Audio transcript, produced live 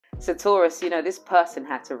So Taurus, you know, this person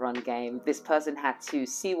had to run game. This person had to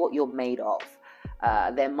see what you're made of.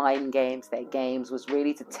 Their mind games, their games was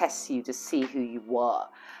really to test you to see who you were,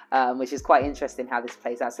 which is quite interesting how this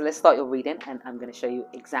plays out. So let's start your reading, and I'm going to show you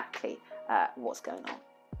exactly what's going on.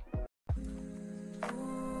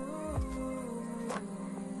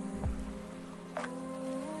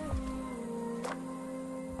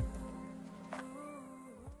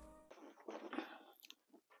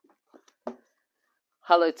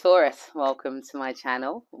 Hello Taurus, welcome to my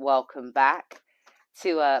channel. Welcome back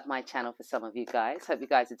to my channel for some of you guys. Hope you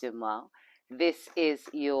guys are doing well. This is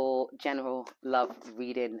your general love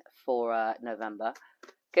reading for November.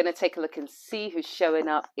 Gonna take a look and see who's showing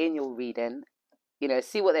up in your reading. You know,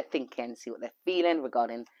 see what they're thinking, see what they're feeling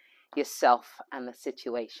regarding yourself and the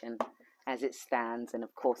situation as it stands, and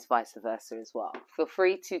of course vice versa as well. Feel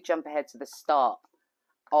free to jump ahead to the start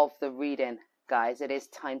of the reading, guys. It is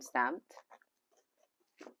time-stamped.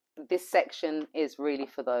 This section is really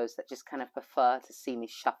for those that just kind of prefer to see me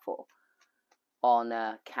shuffle on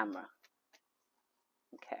camera.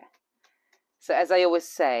 Okay. So as I always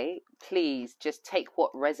say, please just take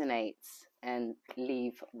what resonates and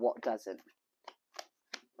leave what doesn't.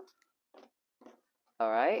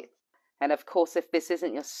 All right. And of course, if this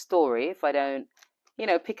isn't your story, if I don't, you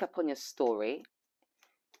know, pick up on your story,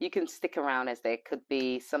 you can stick around, as there could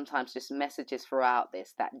be sometimes just messages throughout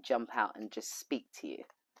this that jump out and just speak to you.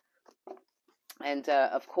 And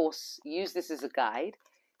of course, use this as a guide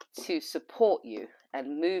to support you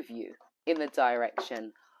and move you in the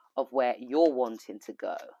direction of where you're wanting to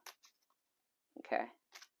go. Okay?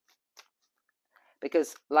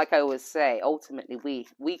 Because like I always say, ultimately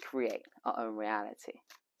we create our own reality.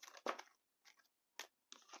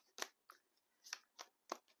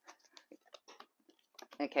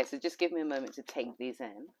 Okay, so just give me a moment to take these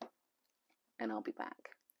in and I'll be back.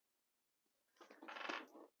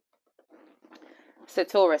 So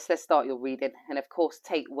Taurus, let's start your reading, and of course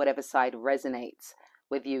take whatever side resonates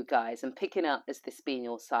with you guys, and picking up as this being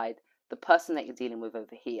your side, the person that you're dealing with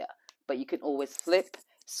over here, but you can always flip,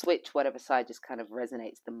 switch whatever side just kind of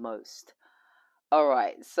resonates the most. All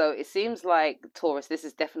right, so it seems like Taurus, this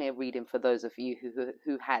is definitely a reading for those of you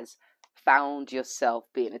who has found yourself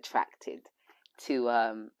being attracted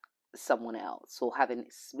to someone else, or having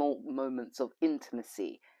small moments of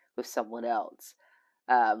intimacy with someone else.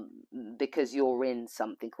 Because you're in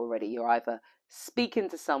something already. You're either speaking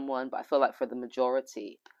to someone, but I feel like for the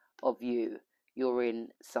majority of you, you're in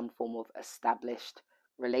some form of established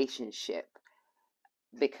relationship.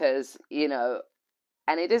 Because, you know,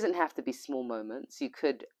 and it doesn't have to be small moments. You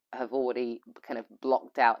could have already kind of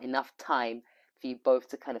blocked out enough time for you both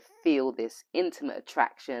to kind of feel this intimate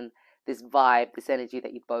attraction, this vibe, this energy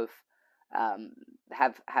that you both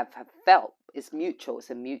have felt. It's mutual. It's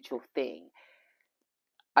a mutual thing.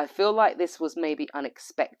 I feel like this was maybe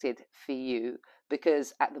unexpected for you,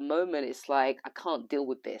 because at the moment it's like, I can't deal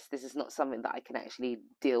with this. This is not something that I can actually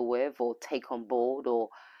deal with or take on board or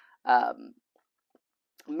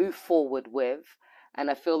move forward with. And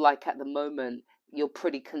I feel like at the moment you're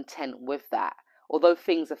pretty content with that. Although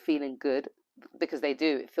things are feeling good, because they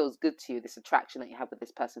do, it feels good to you. This attraction that you have with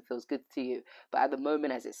this person feels good to you. But at the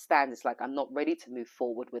moment as it stands, it's like, I'm not ready to move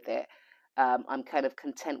forward with it. I'm kind of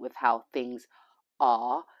content with how things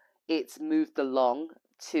are. It's moved along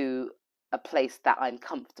to a place that I'm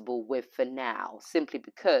comfortable with for now, simply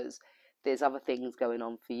because there's other things going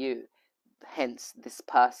on for you. Hence this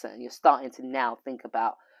person, you're starting to now think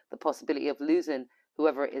about the possibility of losing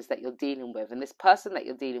whoever it is that you're dealing with. And this person that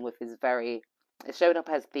you're dealing with is it's showing up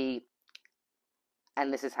as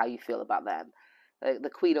and this is how you feel about them, the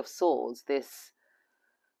Queen of Swords. This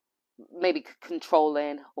maybe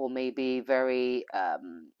controlling, or maybe very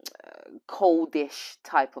coldish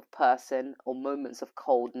type of person, or moments of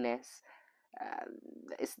coldness.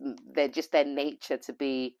 They're just their nature to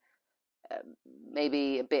be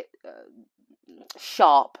maybe a bit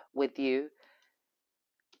sharp with you,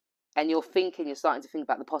 and you're starting to think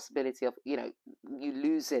about the possibility of, you know, you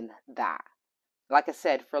losing that. Like I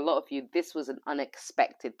said, for a lot of you, this was an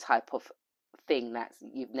unexpected type of thing that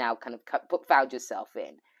you've now kind of found yourself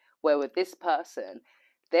in. Where with this person,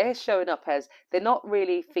 they're showing up as, they're not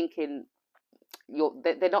really thinking,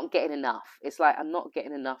 they're not getting enough. It's like, I'm not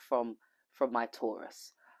getting enough from my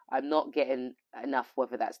Taurus. I'm not getting enough,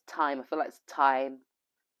 whether that's time. I feel like it's time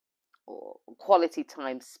or quality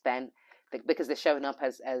time spent, because they're showing up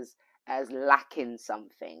as lacking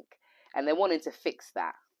something, and they're wanting to fix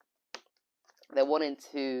that. They're wanting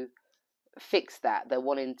to fix that. They're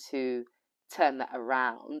wanting to turn that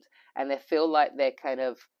around, and they feel like they're kind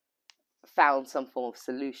of found some form of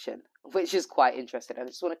solution, which is quite interesting. I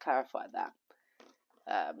just want to clarify that.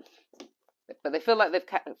 But they feel like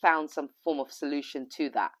they've found some form of solution to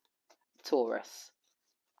that, Taurus.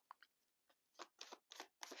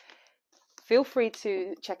 Feel free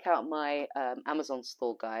to check out my Amazon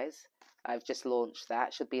store, guys. I've just launched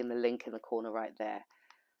that. Should be in the link in the corner right there.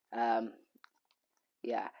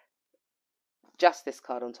 Yeah, Justice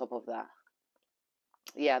card on top of that.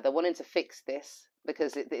 Yeah, they're wanting to fix this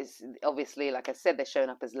because it is obviously, like I said, they're showing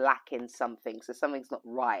up as lacking something. So something's not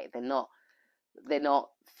right. They're not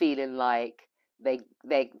feeling like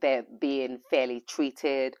they're being fairly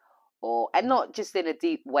treated, or, and not just in a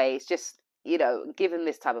deep way. It's just, you know, given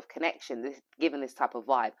this type of connection, given this type of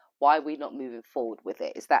vibe, why are we not moving forward with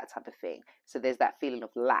it? It's that type of thing. So there's that feeling of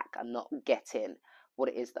lack. I'm not getting what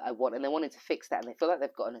it is that I want, and they're wanting to fix that, and they feel like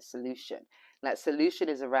they've gotten a solution. And that solution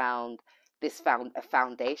is around this a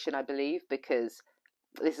foundation, I believe, because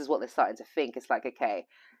this is what they're starting to think. It's like, okay,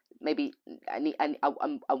 maybe I'm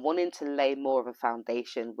wanting to lay more of a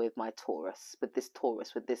foundation with my Taurus, with this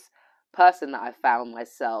person that I found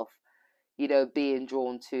myself, you know, being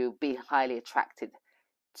drawn to, being highly attracted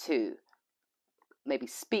to. Maybe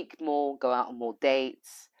speak more, go out on more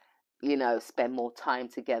dates, you know, spend more time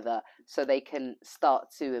together so they can start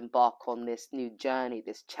to embark on this new journey,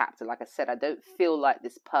 this chapter. Like I said, I don't feel like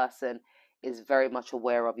this person is very much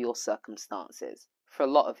aware of your circumstances. For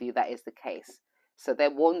a lot of you, that is the case. So they're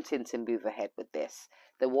wanting to move ahead with this.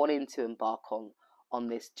 They're wanting to embark on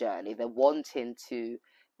this journey. They're wanting to,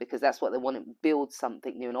 because that's what they want, to build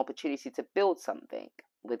something new, an opportunity to build something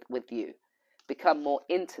with you. Become more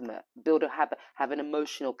intimate, have an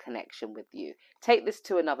emotional connection with you, take this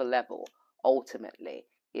to another level. Ultimately,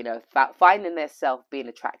 you know, finding their self, being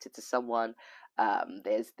attracted to someone.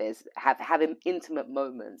 Having intimate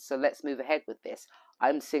moments. So let's move ahead with this.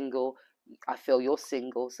 I'm single. I feel you're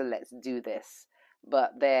single. So let's do this.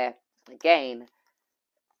 But they're, again,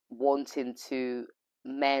 wanting to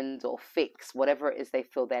mend or fix whatever it is they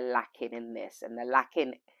feel they're lacking in this, and the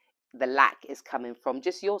lack is coming from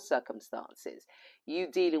just your circumstances, you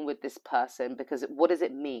dealing with this person. Because what does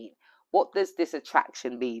it mean? What does this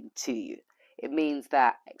attraction mean to you? It means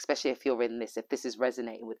that, especially if you're in this, if this is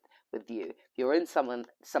resonating with you, if you're in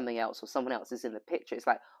something else, or someone else is in the picture, it's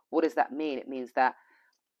like, what does that mean? It means that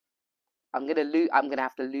I'm gonna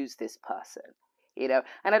have to lose this person, you know.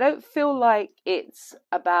 And I don't feel like it's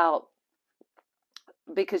about,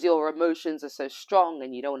 because your emotions are so strong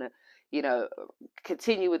and you don't want to, you know,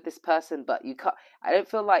 continue with this person, but you can't. I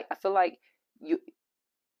feel like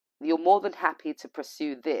you're more than happy to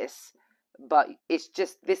pursue this, but it's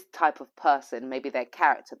just this type of person. Maybe their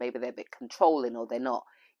character, maybe they're a bit controlling, or they're not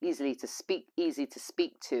easy to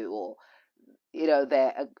speak to, or, you know,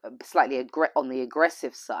 they're slightly on the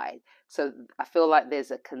aggressive side. So I feel like there's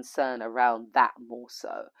a concern around that more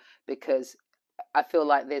so, because I feel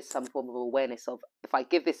like there's some form of awareness of, if I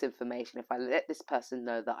give this information, if I let this person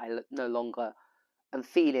know that I no longer am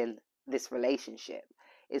feeling this relationship,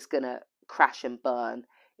 it's going to crash and burn.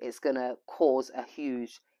 It's going to cause a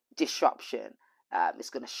huge disruption. It's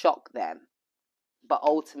going to shock them. But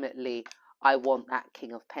ultimately, I want that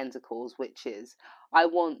King of Pentacles, which is, I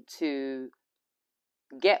want to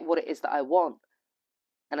get what it is that I want.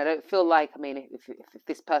 And I don't feel like, I mean, if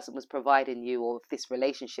this person was providing you, or if this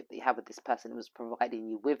relationship that you have with this person was providing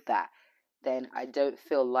you with that, then I don't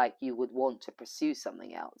feel like you would want to pursue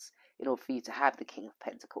something else in order for you to have the King of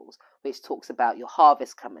Pentacles, which talks about your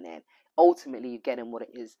harvest coming in. Ultimately, you're getting what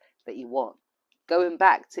it is that you want. Going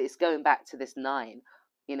back to this 9,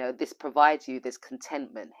 you know, this provides you this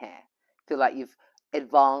contentment here. Feel like you've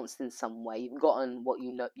advanced in some way. You've gotten what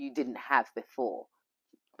you know you didn't have before,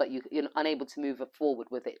 but you're unable to move forward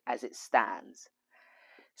with it as it stands.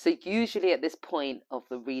 So usually at this point of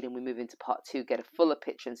the reading, we move into part 2, get a fuller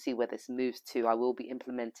picture and see where this moves to. I will be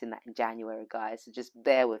implementing that in January, guys, so just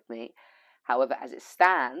bear with me. However, as it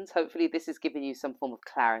stands, hopefully this is giving you some form of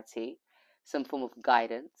clarity, some form of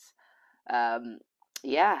guidance.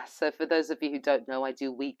 Yeah, so for those of you who don't know, I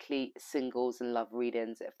do weekly singles and love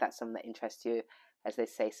readings. If that's something that interests you, as they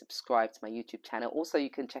say, subscribe to my YouTube channel. Also, you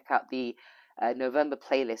can check out the November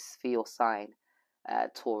playlist for your sign,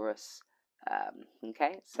 Taurus.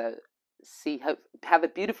 Okay, so have a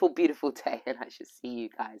beautiful day, and I shall see you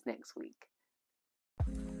guys next week.